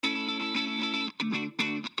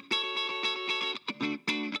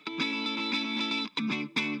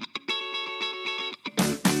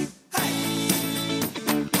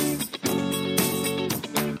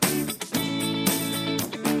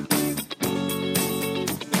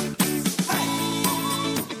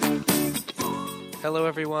Hello,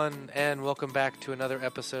 everyone, and welcome back to another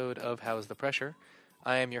episode of How's the Pressure?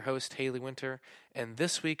 I am your host, Haley Winter, and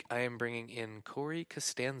this week I am bringing in Corey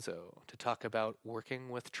Costanzo to talk about working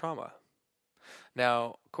with trauma.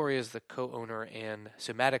 Now, Corey is the co-owner and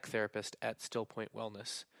somatic therapist at Still Point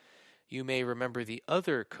Wellness. You may remember the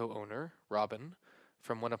other co-owner, Robin,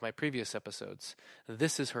 from one of my previous episodes.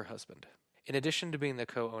 This is her husband. In addition to being the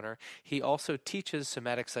co-owner, he also teaches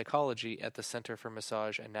somatic psychology at the Center for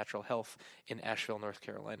Massage and Natural Health in Asheville, North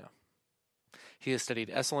Carolina. He has studied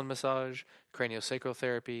Esalen massage, craniosacral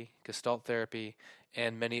therapy, Gestalt therapy,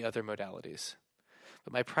 and many other modalities.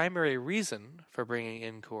 But my primary reason for bringing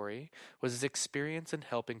in Corey was his experience in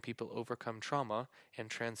helping people overcome trauma and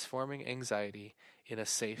transforming anxiety in a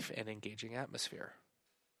safe and engaging atmosphere.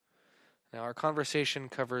 Now, our conversation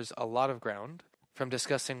covers a lot of ground, from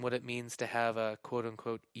discussing what it means to have a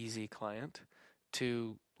quote-unquote easy client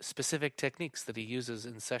to specific techniques that he uses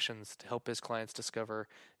in sessions to help his clients discover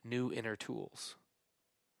new inner tools.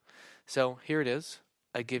 So here it is.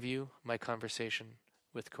 I give you my conversation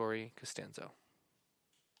with Corey Costanzo.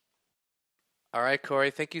 All right,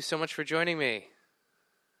 Corey, thank you so much for joining me.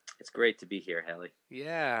 It's great to be here, Haley.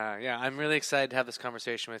 Yeah. I'm really excited to have this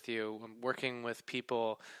conversation with you. I'm working with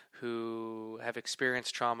people who have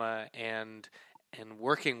experienced trauma, and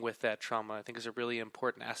working with that trauma, I think, is a really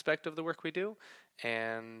important aspect of the work we do.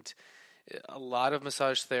 And a lot of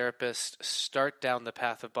massage therapists start down the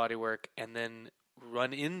path of bodywork and then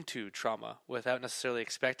run into trauma without necessarily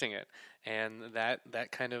expecting it. And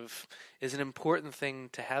that kind of is an important thing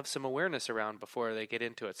to have some awareness around before they get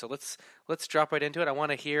into it. So let's drop right into it. I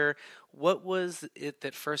want to hear, what was it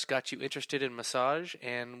that first got you interested in massage,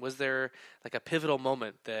 and was there like a pivotal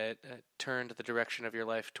moment that turned the direction of your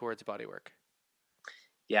life towards bodywork?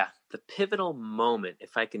 Yeah, the pivotal moment,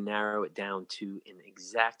 if I can narrow it down to an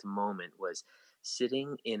exact moment, was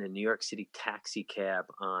sitting in a New York City taxi cab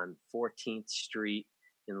on 14th Street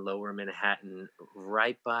in Lower Manhattan,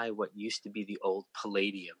 right by what used to be the old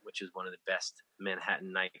Palladium, which is one of the best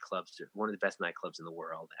Manhattan nightclubs, one of the best nightclubs in the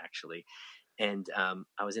world, actually. And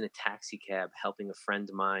I was in a taxi cab helping a friend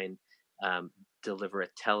of mine deliver a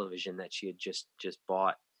television that she had just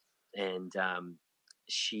bought. And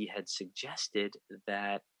she had suggested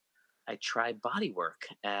that I try bodywork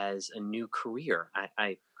as a new career.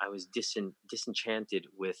 I was disenchanted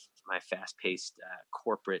with my fast-paced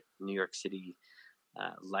corporate New York City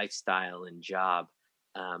lifestyle and job,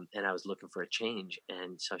 and I was looking for a change.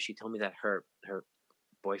 And so she told me that her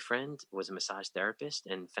boyfriend was a massage therapist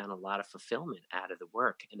and found a lot of fulfillment out of the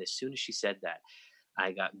work. And as soon as she said that,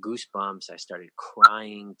 I got goosebumps. I started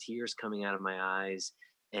crying, tears coming out of my eyes.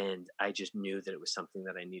 And I just knew that it was something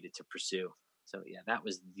that I needed to pursue. So yeah, that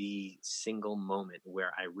was the single moment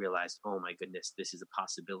where I realized, oh my goodness, this is a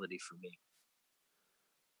possibility for me.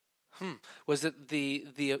 Was it the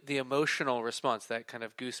emotional response, that kind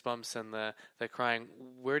of goosebumps and the crying?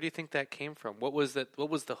 Where do you think that came from? What was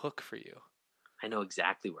the hook for you? I know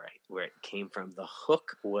exactly where it came from. The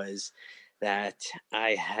hook was that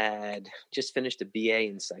I had just finished a BA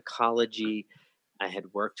in psychology. I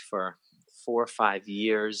had worked for 4 or 5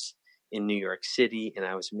 years in New York City, and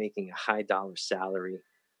I was making a high dollar salary,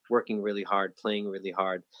 working really hard, playing really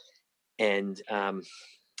hard. And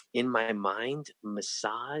in my mind,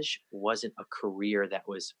 massage wasn't a career that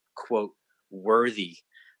was, quote, worthy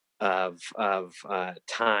of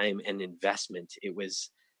time and investment. It was,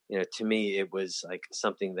 to me, it was like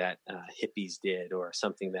something that hippies did, or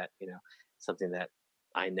something that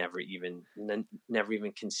I never even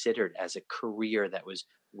considered as a career that was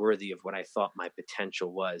worthy of what I thought my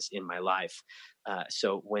potential was in my life.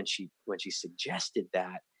 So when she suggested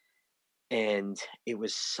that, and it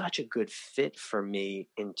was such a good fit for me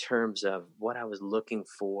in terms of what I was looking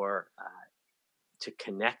for to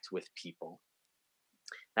connect with people.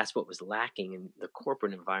 That's what was lacking in the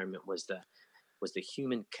corporate environment, was the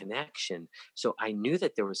human connection. So I knew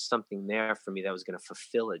that there was something there for me that was going to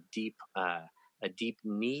fulfill a deep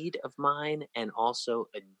need of mine, and also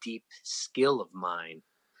a deep skill of mine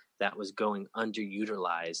that was going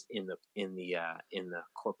underutilized in the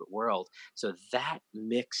corporate world. So that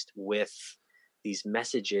mixed with these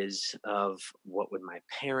messages of what would my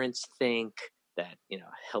parents think, that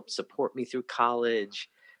helped support me through college.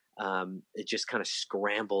 It just kind of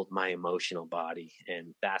scrambled my emotional body,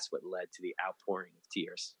 and that's what led to the outpouring of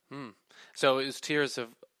tears. So it was tears of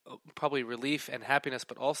probably relief and happiness,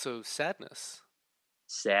 but also sadness.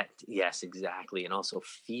 Yes, exactly, and also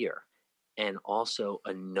fear. And also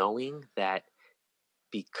a knowing that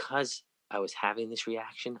because I was having this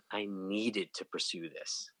reaction, I needed to pursue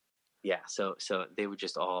this. Yeah, so they were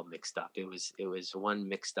just all mixed up. It was one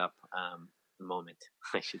mixed up moment,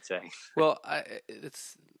 I should say. Well,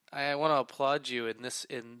 I want to applaud you in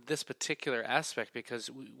this particular aspect, because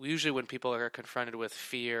usually when people are confronted with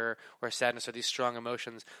fear or sadness or these strong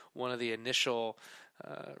emotions, one of the initial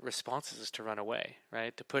responses is to run away,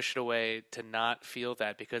 right? To push it away, to not feel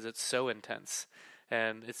that because it's so intense.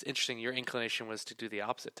 And it's interesting. Your inclination was to do the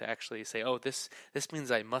opposite, to actually say, "Oh, this means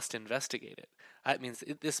I must investigate it.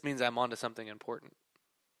 This means I'm onto something important."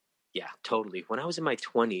 Yeah, totally. When I was in my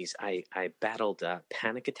 20s, I battled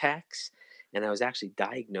panic attacks, and I was actually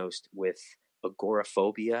diagnosed with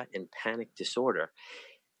agoraphobia and panic disorder.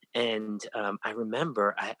 And I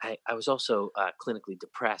remember I was also clinically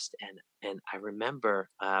depressed, and I remember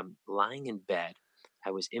lying in bed. I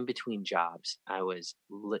was in between jobs. I was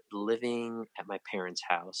living at my parents'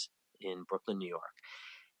 house in Brooklyn, New York,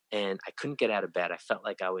 and I couldn't get out of bed. I felt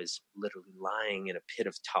like I was literally lying in a pit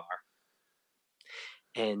of tar,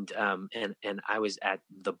 and I was at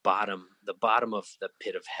the bottom of the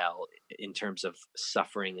pit of hell in terms of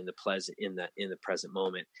suffering in the present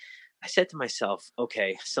moment. I said to myself,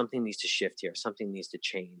 okay, something needs to shift here, something needs to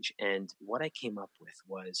change. And what I came up with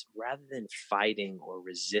was, rather than fighting or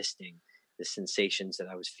resisting the sensations that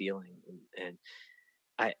I was feeling, and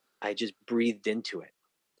I just breathed into it.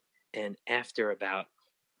 And after about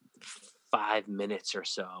 5 minutes or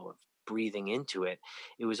so of breathing into it,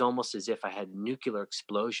 it was almost as if I had nuclear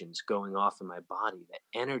explosions going off in my body.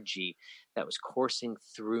 The energy that was coursing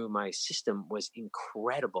through my system was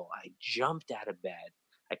incredible. I jumped out of bed.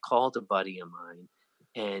 I called a buddy of mine,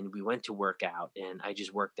 and we went to work out, and I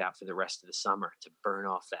just worked out for the rest of the summer to burn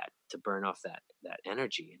off that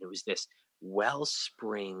energy. And it was this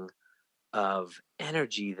wellspring of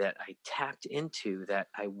energy that I tapped into that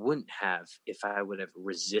I wouldn't have if I would have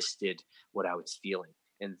resisted what I was feeling.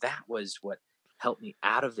 And that was what helped me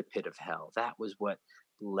out of the pit of hell. That was what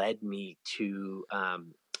led me to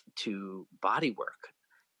body work.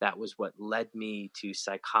 That was what led me to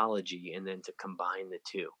psychology, and then to combine the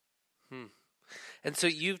two. Hmm. And so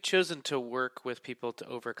you've chosen to work with people to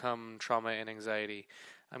overcome trauma and anxiety.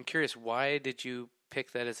 I'm curious, why did you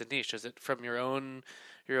pick that as a niche? Is it from your own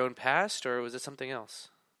past, or was it something else?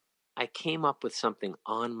 I came up with something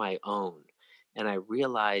on my own, and I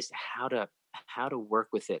realized how to work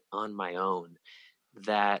with it on my own,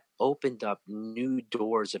 that opened up new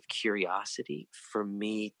doors of curiosity for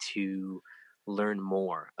me to learn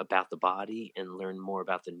more about the body, and learn more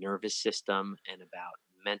about the nervous system, and about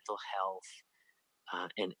mental health,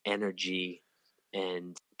 and energy,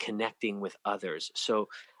 and connecting with others. So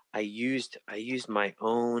I used my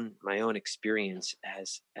own experience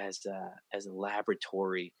as a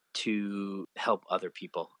laboratory to help other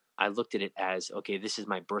people. I looked at it as, okay, this is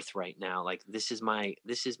my birthright now. Like, this is my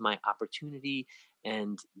opportunity,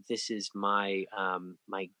 and this is my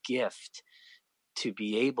gift, to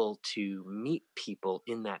be able to meet people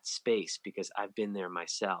in that space, because I've been there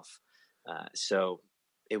myself. So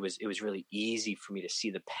it was really easy for me to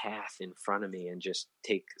see the path in front of me, and just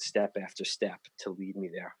take step after step to lead me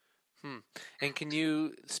there. Hmm. And can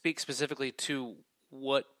you speak specifically to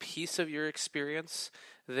what piece of your experience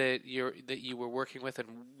that you were working with, and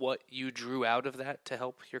what you drew out of that to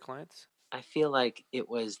help your clients? I feel like it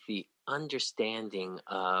was the understanding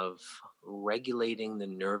of regulating the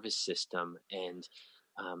nervous system, and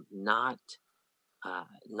not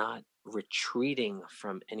not retreating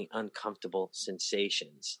from any uncomfortable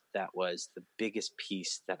sensations. That was the biggest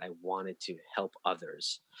piece that I wanted to help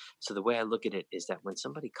others. So the way I look at it is that when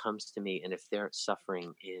somebody comes to me, and if they're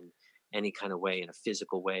suffering in any kind of way, in a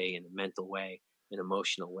physical way, in a mental way, an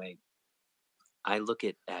emotional way, I look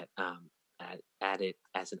at it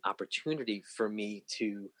as an opportunity for me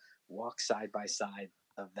to walk side by side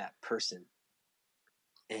of that person,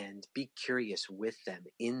 and be curious with them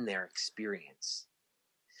in their experience.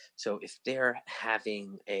 So if they're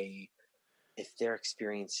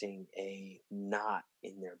experiencing a knot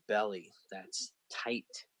in their belly that's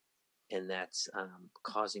tight, and that's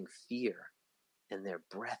causing fear, and their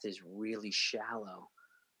breath is really shallow,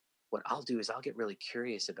 what I'll do is I'll get really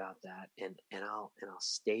curious about that, and I'll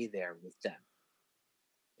stay there with them,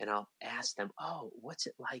 and I'll ask them, oh, what's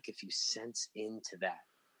it like if you sense into that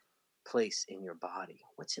place in your body?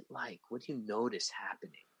 What's it like? What do you notice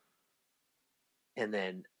happening? And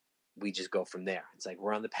then we just go from there. It's like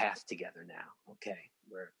we're on the path together now. Okay,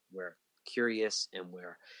 we're curious, and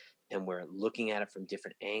we're looking at it from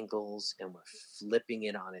different angles, and we're flipping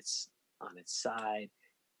it on its side,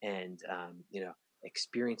 and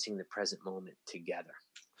experiencing the present moment together.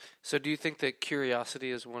 So do you think that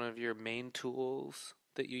curiosity is one of your main tools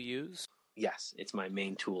that you use? Yes, it's my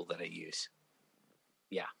main tool that I use.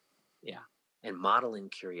 Yeah, yeah, and modeling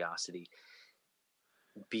curiosity.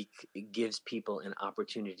 it gives people an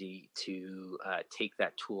opportunity to take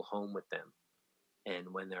that tool home with them.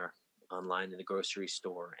 And when they're online in the grocery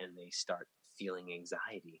store and they start feeling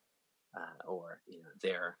anxiety, or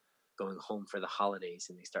they're going home for the holidays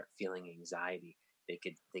and they start feeling anxiety, they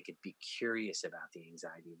could be curious about the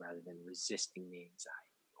anxiety rather than resisting the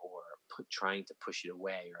anxiety, or trying to push it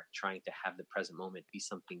away, or trying to have the present moment be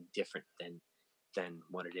something different than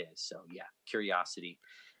what it is. So yeah, curiosity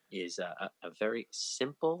is a very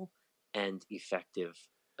simple and effective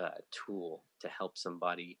tool to help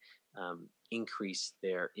somebody increase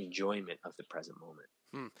their enjoyment of the present moment.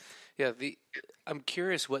 Yeah, I'm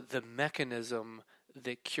curious what the mechanism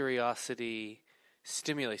that curiosity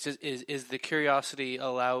stimulates. Is the curiosity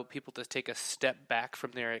allow people to take a step back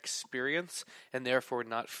from their experience and therefore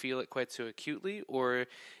not feel it quite so acutely? Or,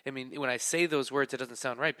 I mean, when I say those words, it doesn't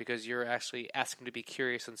sound right because you're actually asking to be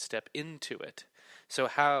curious and step into it. So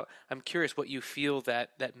I'm curious what you feel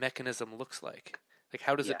that mechanism looks like. Like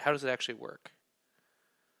how does Yeah, it actually work?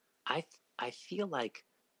 I feel like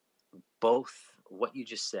both what you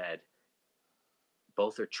just said,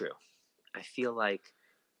 both are true. I feel like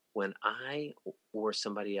when I or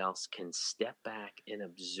somebody else can step back and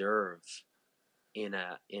observe in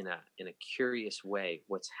a curious way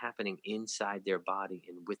what's happening inside their body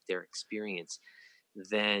and with their experience,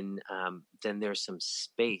 then there's some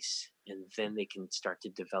space, and then they can start to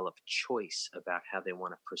develop choice about how they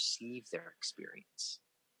want to perceive their experience.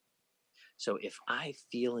 So if I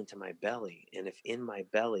feel into my belly, and if in my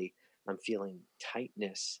belly I'm feeling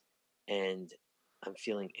tightness, and I'm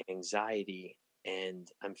feeling anxiety, and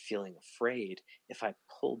I'm feeling afraid, if I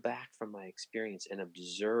pull back from my experience and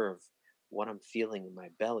observe what I'm feeling in my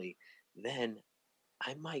belly, then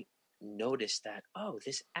I might notice that, oh,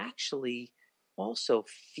 this actually also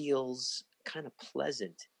feels kind of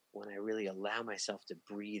pleasant when I really allow myself to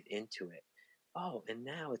breathe into it. Oh, and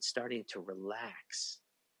now it's starting to relax.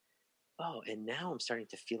 Oh, and now I'm starting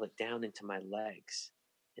to feel it down into my legs.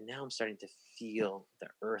 And now I'm starting to feel the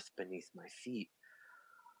earth beneath my feet.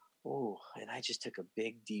 Oh, and I just took a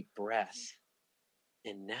big deep breath.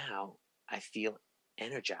 And now I feel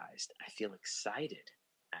energized. I feel excited,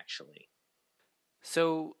 actually.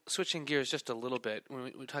 So, switching gears just a little bit,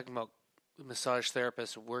 when we're talking about massage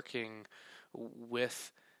therapists working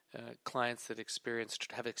with clients that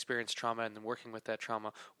have experienced trauma and then working with that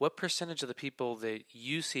trauma, what percentage of the people that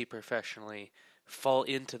you see professionally fall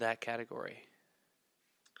into that category?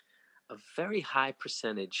 A very high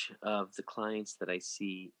percentage of the clients that I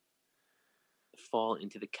see fall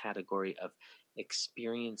into the category of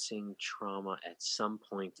experiencing trauma at some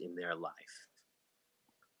point in their life.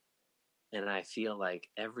 And I feel like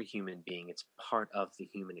every human being, it's part of the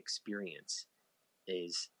human experience,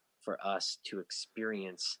 is for us to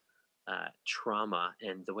experience trauma.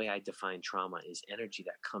 And the way I define trauma is energy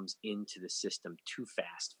that comes into the system too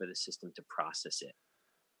fast for the system to process it.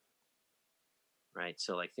 Right?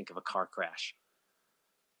 So, like, think of a car crash.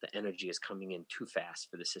 The energy is coming in too fast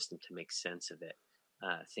for the system to make sense of it.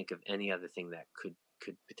 Think of any other thing that could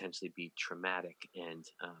potentially be traumatic, and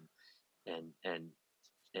and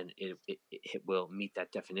and it will meet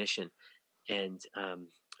that definition. And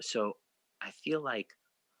so I feel like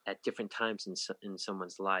at different times in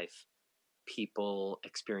someone's life, people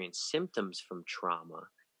experience symptoms from trauma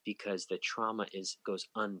because the trauma goes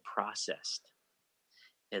unprocessed.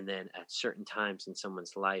 And then at certain times in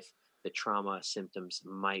someone's life, the trauma symptoms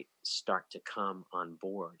might start to come on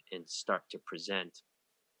board and start to present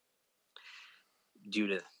due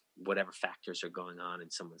to whatever factors are going on in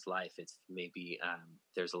someone's life. It's maybe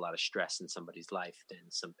there's a lot of stress in somebody's life, then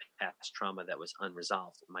some past trauma that was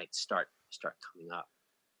unresolved might start coming up.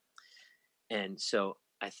 And so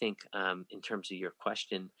I think in terms of your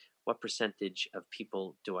question, what percentage of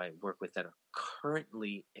people do I work with that are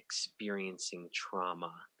currently experiencing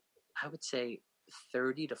trauma? I would say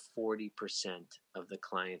 30 to 40% of the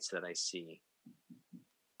clients that I see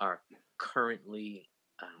are currently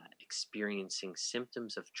experiencing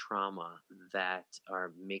symptoms of trauma that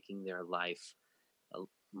are making their life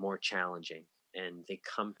more challenging, and they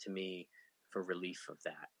come to me for relief of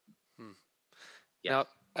that. Hmm. Yeah. Now,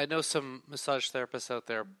 I know some massage therapists out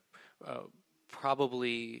there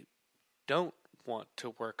probably don't want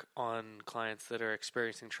to work on clients that are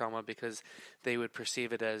experiencing trauma because they would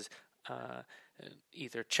perceive it as uh,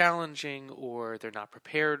 either challenging or they're not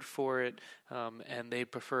prepared for it, and they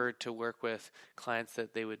prefer to work with clients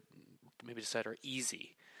that they would maybe decide are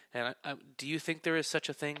easy. And do you think there is such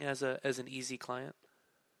a thing as an easy client?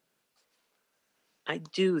 I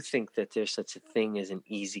do think that there's such a thing as an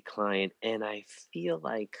easy client, and I feel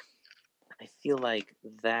like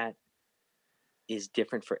that is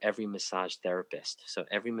different for every massage therapist. So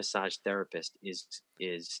every massage therapist is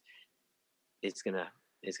gonna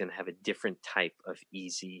have a different type of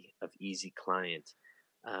easy client.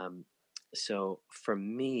 Um, so for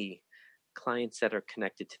me, clients that are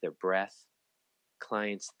connected to their breath,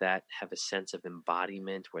 clients that have a sense of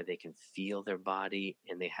embodiment where they can feel their body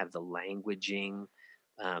and they have the languaging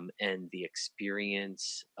and the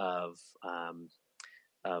experience of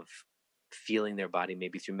feeling their body,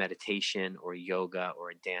 maybe through meditation or yoga or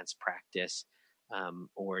a dance practice,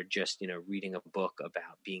 or just reading a book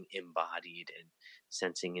about being embodied and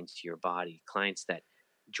sensing into your body. Clients that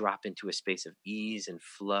drop into a space of ease and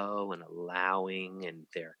flow and allowing, and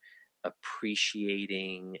they're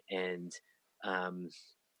appreciating, um,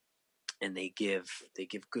 and they give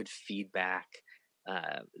good feedback.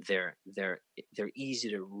 They're easy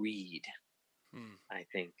to read, Hmm. I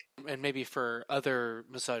think. And maybe for other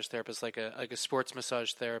massage therapists, like a sports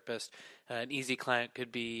massage therapist, an easy client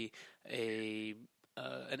could be a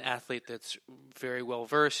an athlete that's very well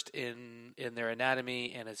versed in their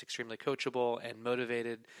anatomy and is extremely coachable and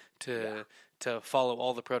motivated Yeah, to follow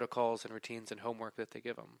all the protocols and routines and homework that they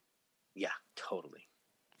give them. yeah, totally,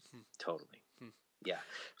 Hmm. totally. Hmm. Yeah.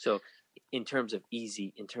 So in terms of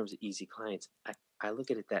easy clients, I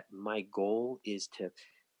look at it that my goal is to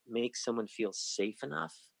make someone feel safe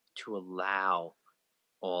enough to allow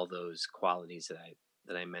all those qualities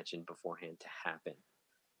that I mentioned beforehand to happen.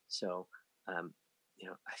 So, um,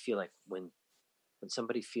 I feel like when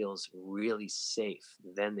somebody feels really safe,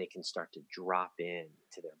 then they can start to drop in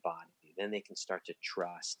to their body. Then they can start to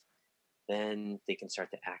trust. Then they can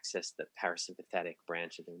start to access the parasympathetic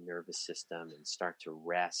branch of their nervous system and start to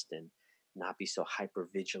rest and not be so hyper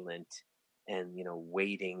vigilant and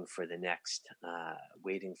waiting for the next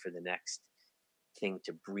thing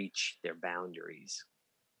to breach their boundaries,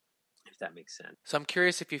 if that makes sense. So I'm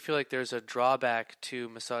curious if you feel like there's a drawback to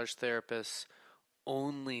massage therapists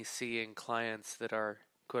only seeing clients that are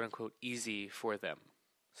quote unquote easy for them,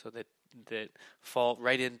 so that fall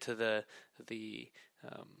right into the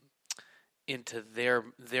um, into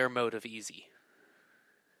their mode of easy.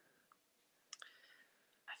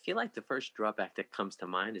 I feel like the first drawback that comes to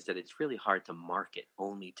mind is that it's really hard to market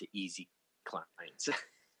only to easy clients.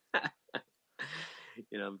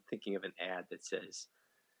 I'm thinking of an ad that says,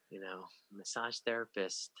 massage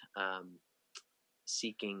therapist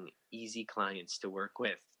seeking easy clients to work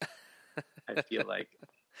with. I feel like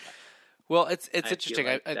Well, it's I feel interesting.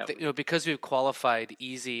 like I that think would. because we've qualified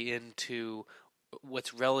easy into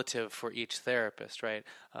what's relative for each therapist, right?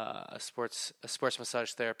 A sports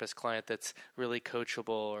massage therapist client that's really coachable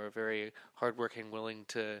or very hardworking, willing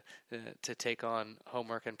to take on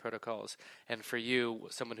homework and protocols, and for you,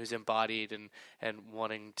 someone who's embodied and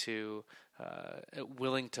wanting to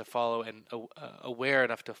willing to follow and aware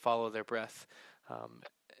enough to follow their breath. Um,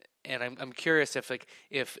 and I'm curious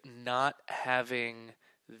if not having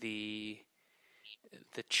the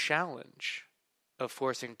the challenge of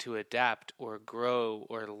forcing to adapt or grow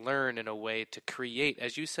or learn in a way to create,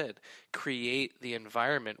 as you said, create the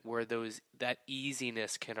environment where that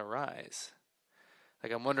easiness can arise.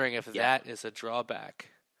 Like I'm wondering if Yeah, that is a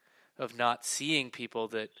drawback of not seeing people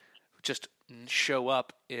that just show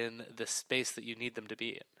up in the space that you need them to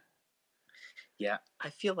be in. yeah. I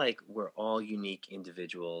feel like we're all unique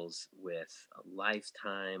individuals with a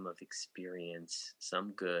lifetime of experience,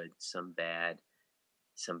 some good, some bad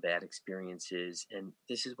experiences, and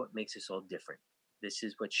this is what makes us all different. This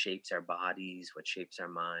is what shapes our bodies, what shapes our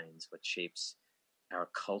minds, what shapes our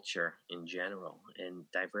culture in general. And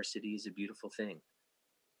diversity is a beautiful thing.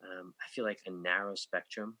 I feel like a narrow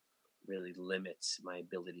spectrum really limits my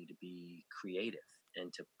ability to be creative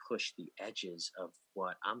and to push the edges of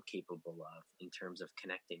what I'm capable of in terms of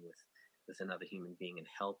connecting with another human being and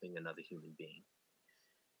helping another human being.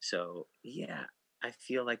 So yeah, I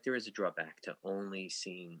feel like there is a drawback to only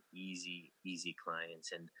seeing easy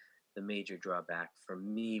clients, and the major drawback for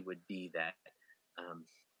me would be that um,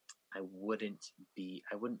 I wouldn't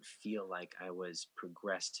feel like I was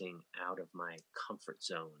progressing out of my comfort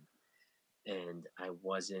zone, and I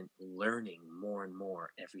wasn't learning more and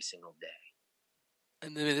more every single day.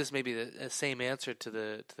 And maybe this may be the same answer to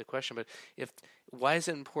the question, but if why is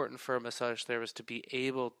it important for a massage therapist to be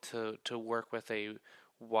able to work with a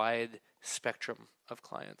wide spectrum of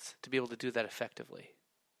clients, to be able to do that effectively?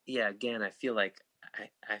 Yeah, again, I feel like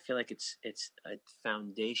it's a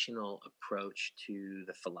foundational approach to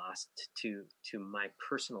the philosophy to my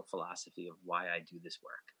personal philosophy of why I do this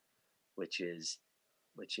work, which is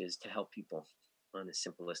to help people on the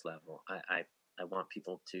simplest level. I want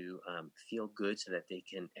people to feel good so that they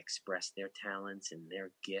can express their talents and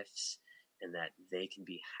their gifts and that they can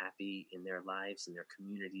be happy in their lives, in their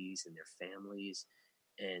communities, in their families,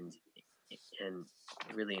 and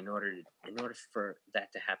really in order for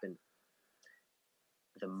that to happen,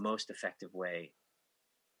 the most effective way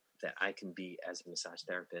that I can be as a massage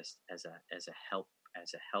therapist, as a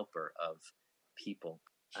helper of people,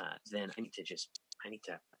 then I need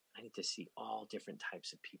to see all different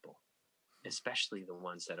types of people, especially the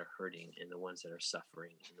ones that are hurting and the ones that are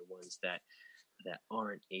suffering and the ones that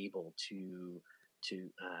aren't able to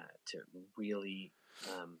really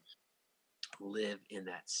live in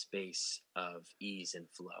that space of ease and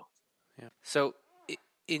flow. Yeah. So,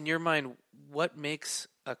 in your mind, what makes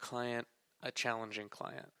a client a challenging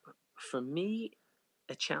client? For me,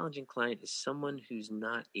 a challenging client is someone who's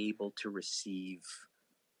not able to receive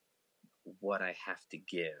what I have to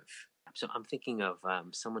give. So I'm thinking of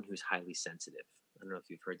someone who's highly sensitive. I don't know if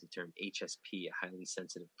you've heard the term HSP, a highly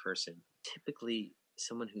sensitive person. Typically,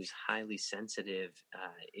 someone who's highly sensitive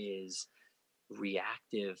is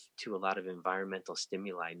reactive to a lot of environmental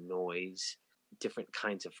stimuli, noise, different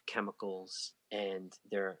kinds of chemicals, and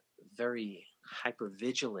they're very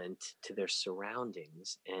hypervigilant to their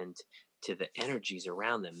surroundings and to the energies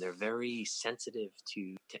around them. They're very sensitive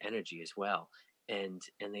to energy as well. And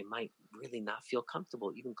they might really not feel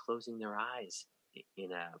comfortable even closing their eyes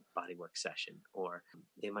in a bodywork session, or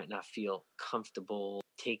they might not feel comfortable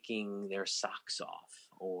taking their socks off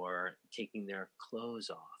or taking their clothes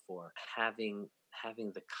off, or having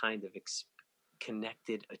the kind of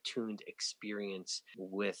connected, attuned experience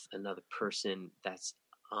with another person that's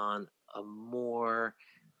on a more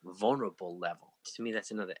vulnerable level. To me,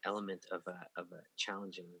 that's another element of a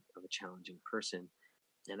challenging person.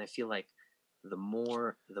 And I feel like the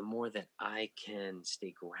more that I can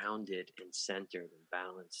stay grounded and centered and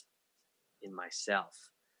balanced in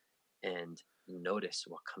myself and notice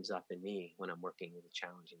what comes up in me when I'm working with a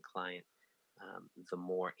challenging client, the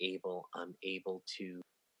more I'm able to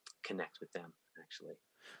connect with them, actually.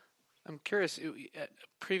 I'm curious,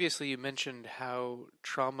 previously you mentioned how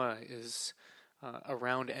trauma is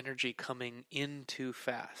around energy coming in too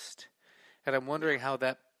fast. And I'm wondering how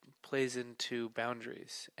that plays into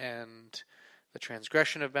boundaries and the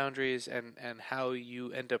transgression of boundaries, and how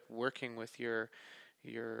you end up working with your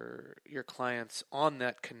clients on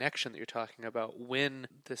that connection that you're talking about, when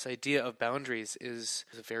this idea of boundaries is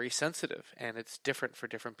very sensitive and it's different for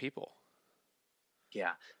different people.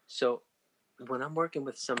 Yeah. So when I'm working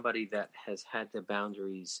with somebody that has had their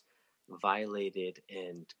boundaries violated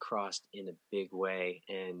and crossed in a big way,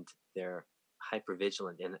 and they're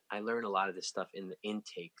hypervigilant, and I learn a lot of this stuff in the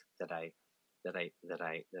intake that I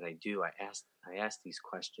do. I ask these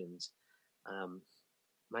questions.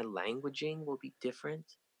 My languaging will be different.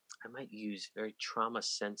 I might use very trauma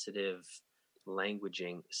sensitive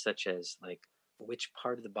languaging, such as like, which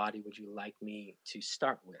part of the body would you like me to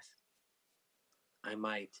start with? I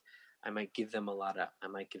might give them a lot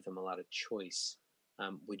of choice.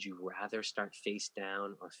 Would you rather start face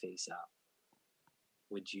down or face up?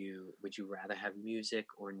 Would you rather have music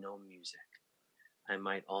or no music? I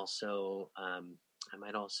might also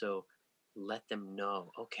let them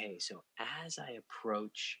know, okay, so as I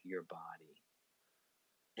approach your body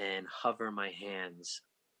and hover my hands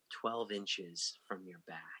 12 inches from your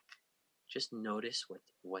back, just notice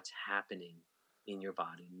what's happening in your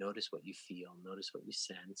body. Notice what you feel. Notice what you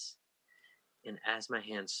sense. And as my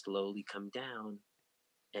hands slowly come down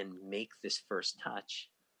and make this first touch,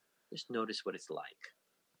 just notice what it's like.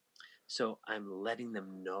 So I'm letting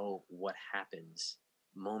them know what happens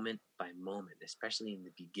moment by moment, especially in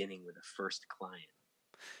the beginning with a first client.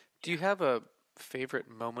 Do you have a favorite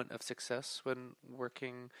moment of success when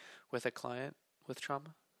working with a client with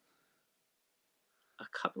trauma? A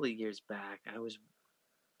couple of years back,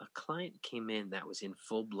 a client came in that was in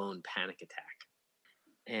full-blown panic attack,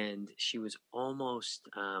 and she was almost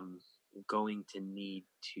going to need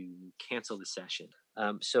to cancel the session.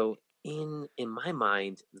 So in my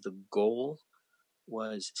mind, the goal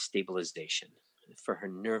was stabilization, for her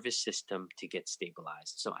nervous system to get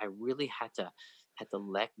stabilized. So I really had to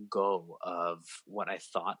let go of what I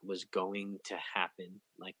thought was going to happen,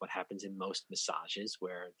 like what happens in most massages,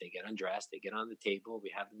 where they get undressed, they get on the table,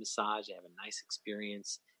 we have the massage, they have a nice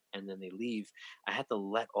experience, and then they leave. I had to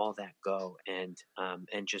let all that go and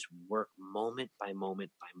just work moment by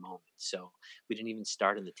moment by moment. So we didn't even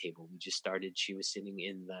start on the table. We just started. She was sitting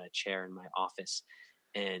in the chair in my office,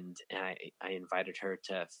 and I invited her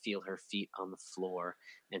to feel her feet on the floor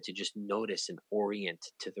and to just notice and orient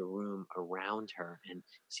to the room around her and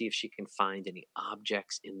see if she can find any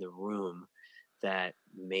objects in the room that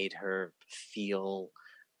made her feel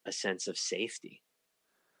a sense of safety.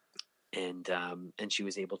 and she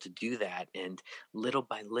was able to do that. And little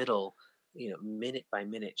by little, minute by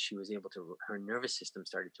minute, she was able to. Her nervous system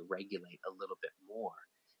started to regulate a little bit more,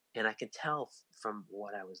 and I could tell from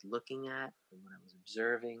what I was looking at, from what I was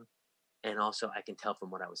observing, and also I can tell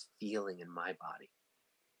from what I was feeling in my body.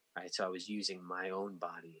 Right, so I was using my own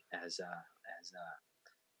body as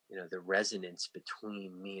the resonance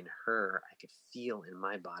between me and her. I could feel in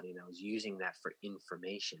my body, and I was using that for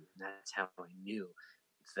information. And that's how I knew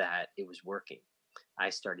that it was working. I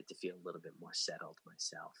started to feel a little bit more settled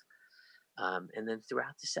myself. And then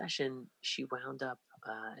throughout the session, she wound up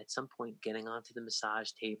at some point getting onto the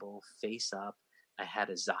massage table, face up. I had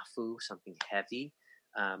a zafu, something heavy,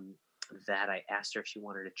 that I asked her if she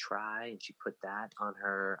wanted to try, and she put that on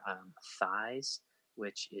her thighs,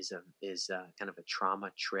 which is kind of a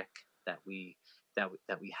trauma trick that we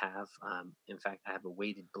have. In fact, I have a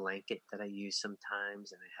weighted blanket that I use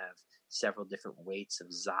sometimes, and I have several different weights of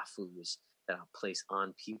zafus that I'll place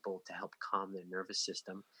on people to help calm their nervous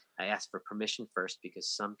system. I ask for permission first because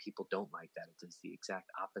some people don't like that. It does the exact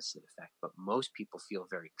opposite effect, but most people feel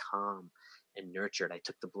very calm and nurtured. I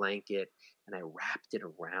took the blanket and I wrapped it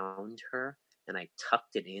around her and I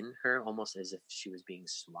tucked it in her almost as if she was being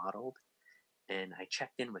swaddled. And I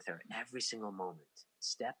checked in with her every single moment,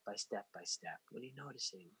 step by step by step. What are you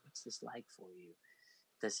noticing? What's this like for you?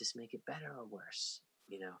 Does this make it better or worse?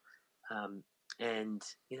 And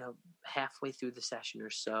halfway through the session or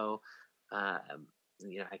so, I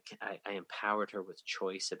empowered her with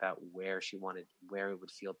choice about where it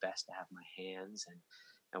would feel best to have my hands, and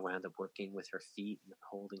I wound up working with her feet and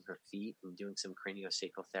holding her feet and doing some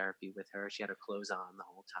craniosacral therapy with her. She had her clothes on the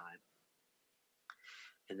whole time.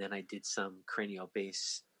 And then I did some cranial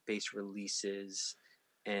base releases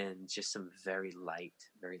and just some very light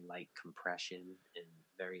compression and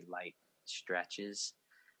very light stretches.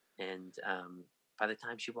 And by the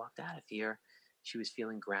time she walked out of here, she was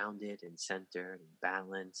feeling grounded and centered and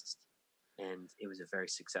balanced. And it was a very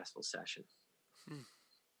successful session.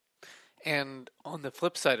 And on the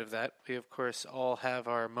flip side of that, we of course all have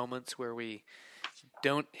our moments where we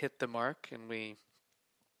don't hit the mark, and we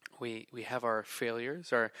have our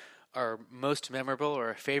failures, our most memorable or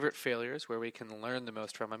our favorite failures where we can learn the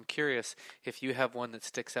most from. I'm curious if you have one that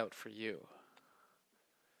sticks out for you.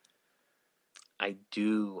 I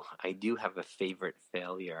do have a favorite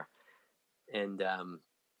failure, and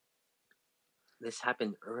this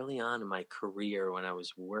happened early on in my career when I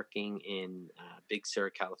was working in Big Sur,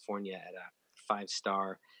 California, at a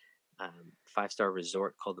five-star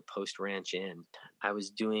resort called the Post Ranch Inn. I was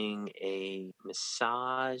doing a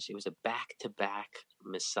massage. It was a back-to-back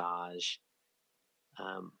massage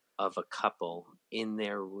of a couple in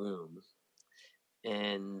their room,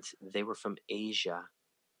 and they were from Asia,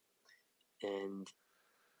 and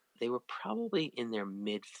they were probably in their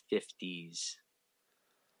mid-50s.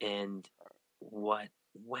 And what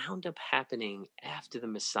wound up happening after the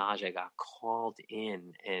massage, I got called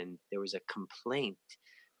in, and there was a complaint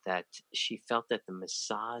that she felt that the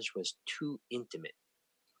massage was too intimate.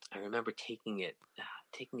 I remember taking it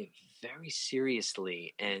very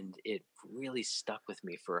seriously, and it really stuck with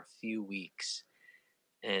me for a few weeks.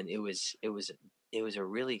 And it was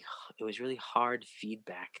really hard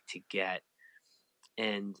feedback to get.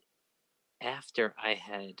 And after I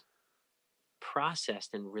had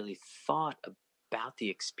processed and really thought about the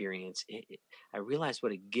experience, I realized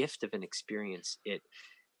what a gift of an experience it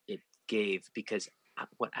gave, because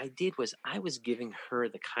what I did was I was giving her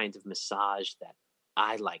the kind of massage that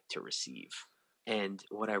I like to receive. And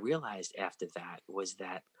what I realized after that was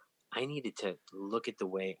that I needed to look at the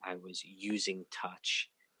way I was using touch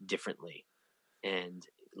differently and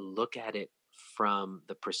look at it from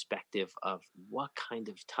the perspective of what kind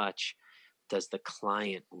of touch does the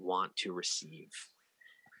client want to receive.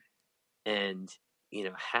 And,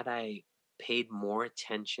 had I paid more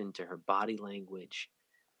attention to her body language,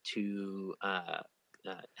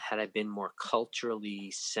 had I been more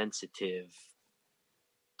culturally sensitive,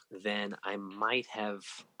 then I might have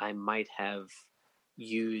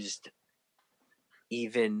used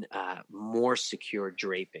even more secure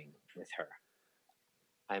draping with her.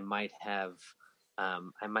 I might have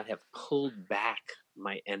pulled back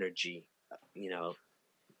my energy,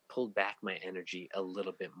 a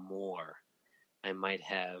little bit more. I might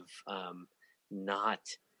have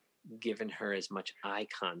not given her as much eye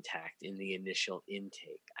contact in the initial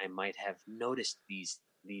intake. I might have noticed these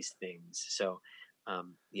things. So,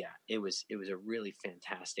 it was a really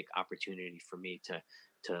fantastic opportunity for me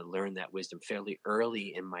to learn that wisdom fairly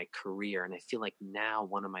early in my career. And I feel like now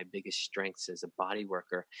one of my biggest strengths as a body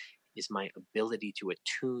worker is my ability to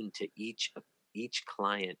attune to each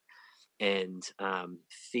client and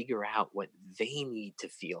figure out what they need to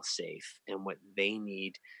feel safe and what they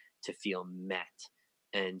need to feel met.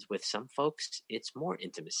 And with some folks, it's more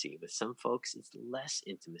intimacy. With some folks, it's less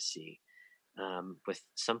intimacy. With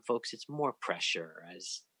some folks, it's more pressure,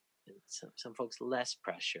 as and some folks less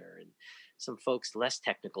pressure, and some folks less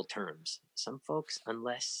technical terms. Some folks,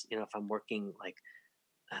 unless if I'm working like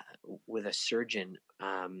with a surgeon,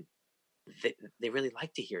 they really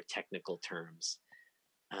like to hear technical terms.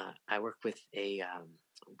 I work with a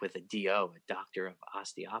DO, a doctor of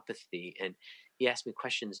osteopathy, and he asked me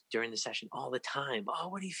questions during the session all the time. Oh,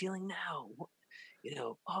 what are you feeling now?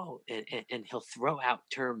 Oh, and he'll throw out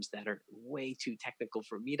terms that are way too technical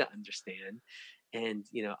for me to understand, and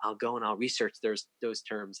I'll go and I'll research those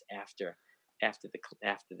terms after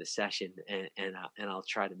the session, and I'll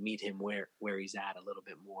try to meet him where he's at a little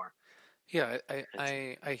bit more. Yeah,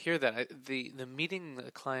 I hear that. The meeting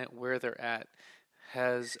the client where they're at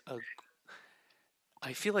has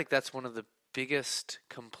I feel like that's one of the biggest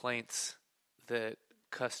complaints that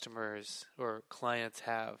customers or clients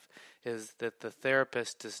have, is that the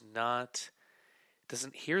therapist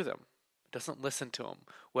doesn't hear them, doesn't listen to them,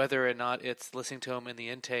 whether or not it's listening to them in the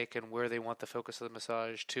intake and where they want the focus of the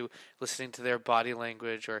massage, to listening to their body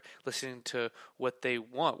language, or listening to what they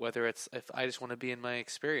want, whether it's, if I just want to be in my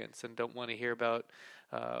experience and don't want to hear about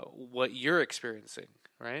what you're experiencing,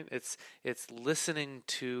 right? It's listening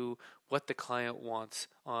to what the client wants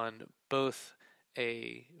on both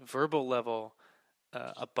a verbal level,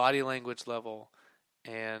 a body language level,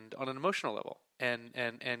 and on an emotional level,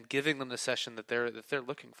 and giving them the session that they're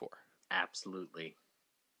looking for. Absolutely.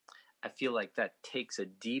 I feel like that takes a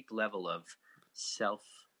deep level of self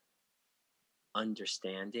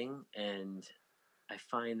understanding, and I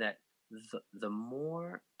find that the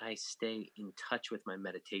more I stay in touch with my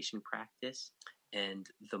meditation practice, and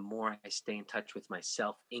the more I stay in touch with my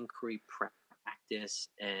self inquiry practice,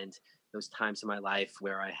 and those times in my life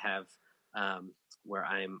where I have where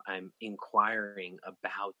I'm inquiring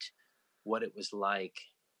about what it was like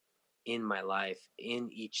in my life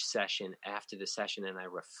in each session after the session, and I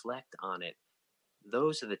reflect on it,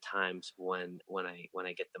 those are the times when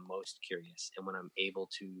I get the most curious, and when I'm able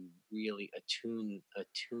to really attune the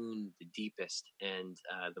deepest and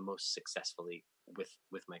the most successfully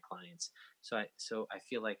with my clients. So I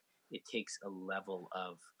feel like it takes a level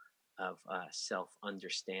of self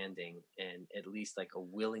understanding, and at least like a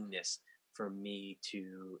willingness for me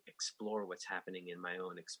to explore what's happening in my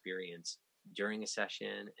own experience during a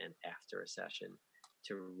session and after a session,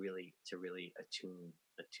 to really attune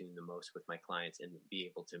the most with my clients and be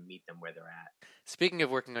able to meet them where they're at. Speaking of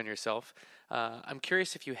working on yourself, I'm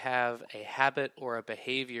curious if you have a habit or a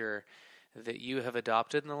behavior that you have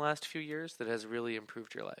adopted in the last few years that has really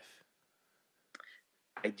improved your life.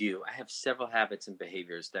 I do. I have several habits and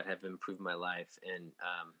behaviors that have improved my life, and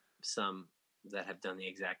some that have done the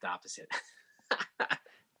exact opposite.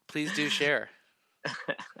 Please do share.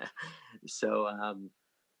 So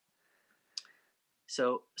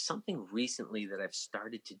something recently that I've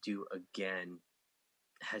started to do again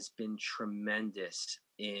has been tremendous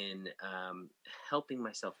in helping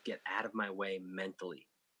myself get out of my way mentally,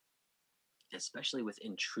 especially with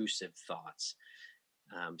intrusive thoughts.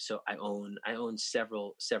 So I own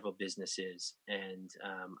several businesses, and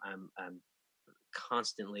I'm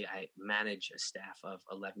constantly, I manage a staff of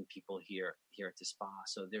 11 people here at the spa.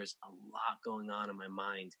 So there's a lot going on in my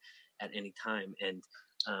mind at any time, and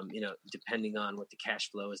depending on what the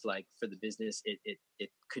cash flow is like for the business, it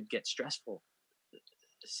could get stressful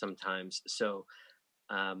sometimes. So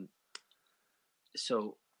I've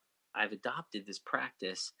adopted this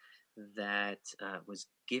practice that was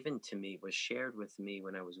shared with me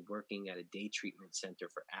when I was working at a day treatment center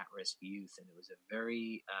for at-risk youth, and it was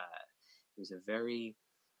a very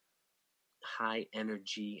high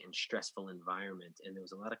energy and stressful environment, and there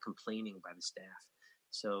was a lot of complaining by the staff.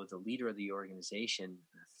 So the leader of the organization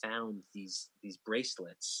found these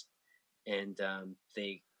bracelets, and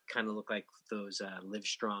they kind of look like those Live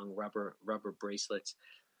Strong rubber bracelets.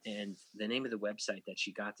 And the name of the website that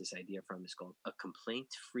she got this idea from is called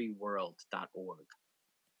acomplaintfreeworld.org.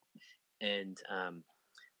 And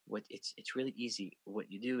it's really easy.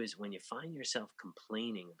 What you do is, when you find yourself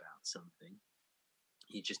complaining about something,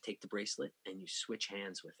 you just take the bracelet and you switch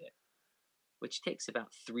hands with it, which takes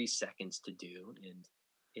about 3 seconds to do. And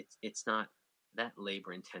it's not that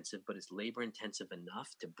labor intensive, but it's labor intensive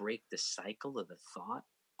enough to break the cycle of the thought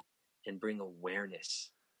and bring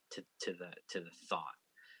awareness to the thought.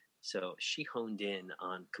 So she honed in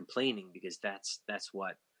on complaining because that's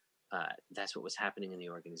what was happening in the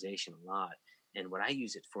organization a lot. And what I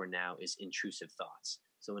use it for now is intrusive thoughts.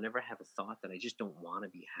 So whenever I have a thought that I just don't want to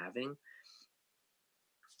be having,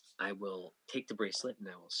 I will take the bracelet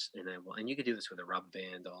and you could do this with a rubber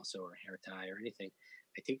band also, or a hair tie or anything.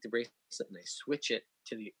 I take the bracelet and I switch it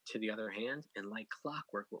to the other hand, and like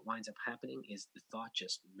clockwork, what winds up happening is the thought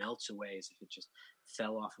just melts away as if it just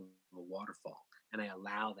fell off of a waterfall, and I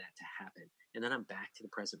allow that to happen, and then I'm back to the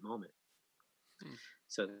present moment.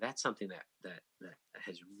 So that's something that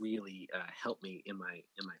has really helped me in my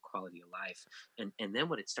quality of life. And then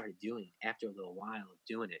what it started doing after a little while of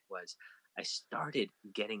doing it was I started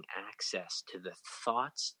getting access to the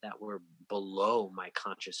thoughts that were below my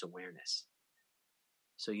conscious awareness.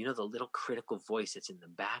 So, the little critical voice that's in the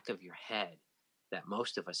back of your head that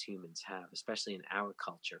most of us humans have, especially in our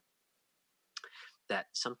culture, that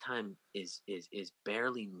sometimes is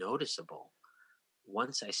barely noticeable.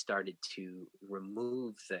 Once I started to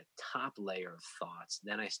remove the top layer of thoughts,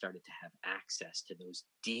 then I started to have access to those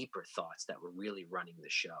deeper thoughts that were really running the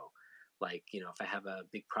show. Like, if I have a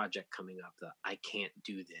big project coming up, I can't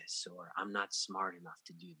do this, or I'm not smart enough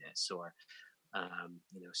to do this, or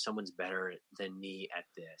someone's better than me at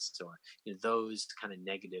this, or those kind of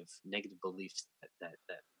negative beliefs that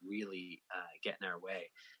really get in our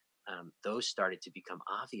way. Those started to become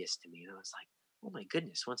obvious to me, and I was like, oh my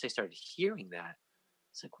goodness! Once I started hearing that,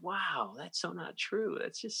 it's like, wow, that's so not true.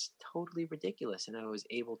 That's just totally ridiculous. And I was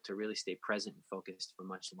able to really stay present and focused for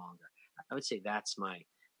much longer. I would say that's my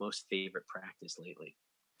most favorite practice lately.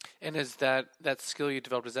 And is that skill you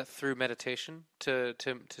developed, is that through meditation to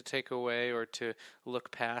take away or to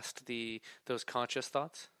look past those conscious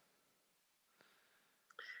thoughts?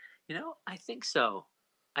 I think so.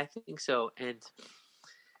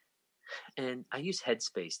 And I use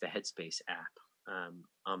Headspace, the Headspace app,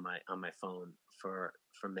 on my phone for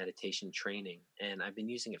meditation training, and I've been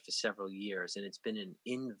using it for several years, and it's been an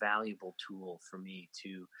invaluable tool for me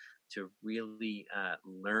to really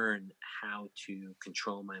learn how to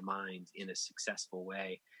control my mind in a successful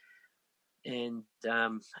way. And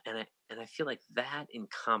I feel like that, in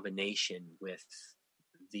combination with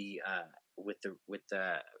the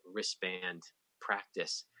wristband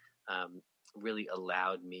practice, really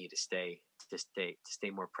allowed me to stay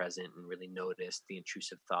more present and really notice the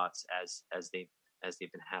intrusive thoughts as they've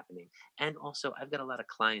been happening. And also, I've got a lot of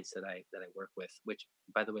clients that I work with, which,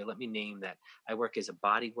 by the way, let me name that I work as a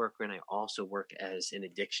body worker and I also work as an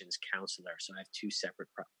addictions counselor. So I have two separate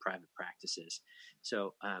private practices.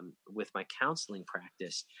 So with my counseling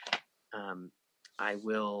practice, I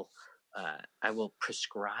will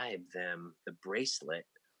prescribe them the bracelet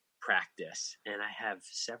practice, and I have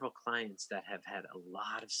several clients that have had a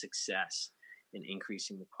lot of success in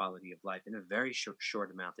increasing the quality of life in a very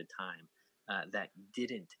short amount of time, that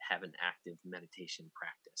didn't have an active meditation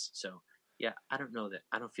practice. So yeah, I don't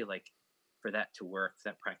feel like for that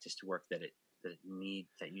practice to work, that you need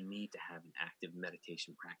to have an active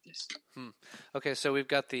meditation practice. Okay, so we've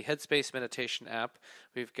got the Headspace meditation app.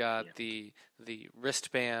 We've got Yeah. the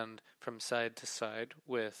wristband from side to side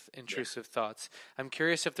with intrusive thoughts. I'm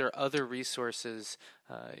curious if there are other resources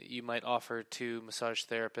you might offer to massage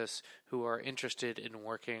therapists who are interested in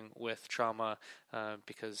working with trauma,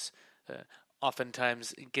 because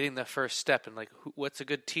oftentimes getting the first step and like what's a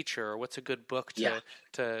good teacher or what's a good book to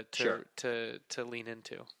lean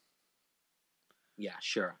into. Yeah,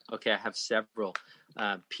 sure. Okay, I have several.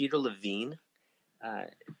 Peter Levine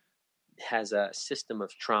has a system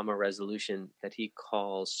of trauma resolution that he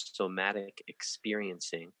calls somatic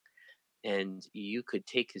experiencing. And you could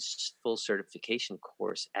take his full certification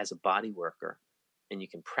course as a body worker, and you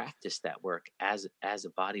can practice that work as a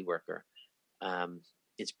body worker.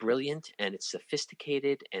 It's brilliant, and it's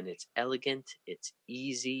sophisticated, and it's elegant, it's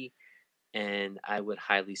easy, and I would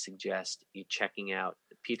highly suggest you checking out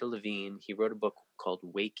Peter Levine. He wrote a book called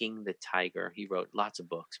Waking the Tiger. He wrote lots of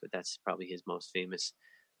books, but that's probably his most famous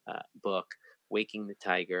book, Waking the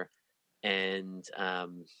Tiger. And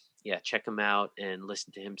check him out and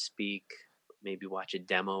listen to him speak. Maybe watch a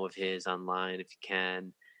demo of his online if you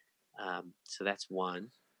can. So that's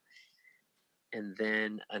one. And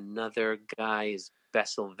then another guy is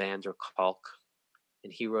Bessel van der Kolk,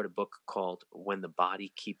 and he wrote a book called When the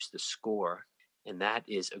Body Keeps the Score. And that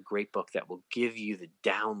is a great book that will give you the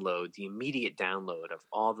immediate download of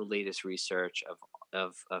all the latest research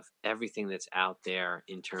of everything that's out there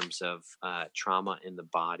in terms of trauma in the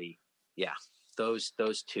body. Yeah, those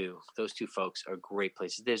two folks are great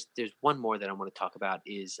places. There's one more that I want to talk about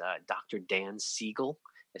is Dr. Dan Siegel,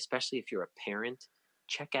 especially if you're a parent.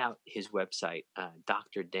 Check out his website,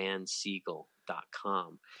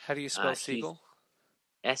 drdansiegel.com. How do you spell Siegel?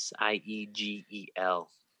 Siegel,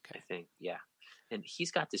 okay. I think, yeah. And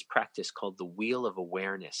he's got this practice called the Wheel of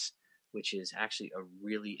Awareness, which is actually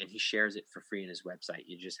and he shares it for free on his website.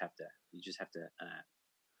 You just have to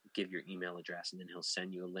give your email address, and then he'll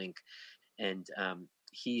send you a link. And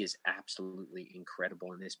he is absolutely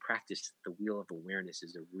incredible. And his practice, the Wheel of Awareness,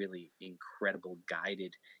 is a really incredible,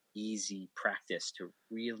 guided, easy practice to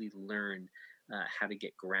really learn how to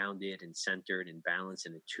get grounded and centered and balanced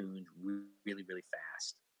and attuned really, really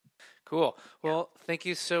fast. Cool. Well, thank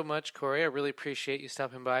you so much, Corey. I really appreciate you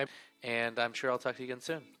stopping by, and I'm sure I'll talk to you again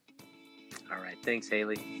soon. All right. Thanks,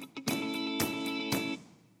 Haley.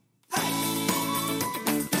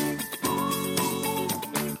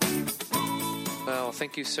 Well,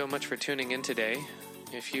 thank you so much for tuning in today.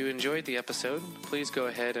 If you enjoyed the episode, please go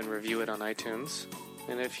ahead and review it on iTunes.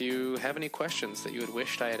 And if you have any questions that you had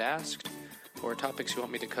wished I had asked, or topics you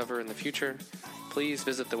want me to cover in the future, please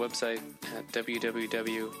visit the website at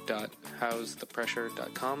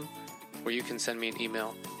www.howsthepressure.com, where you can send me an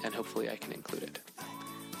email, and hopefully I can include it.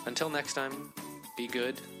 Until next time, be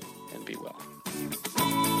good and be well.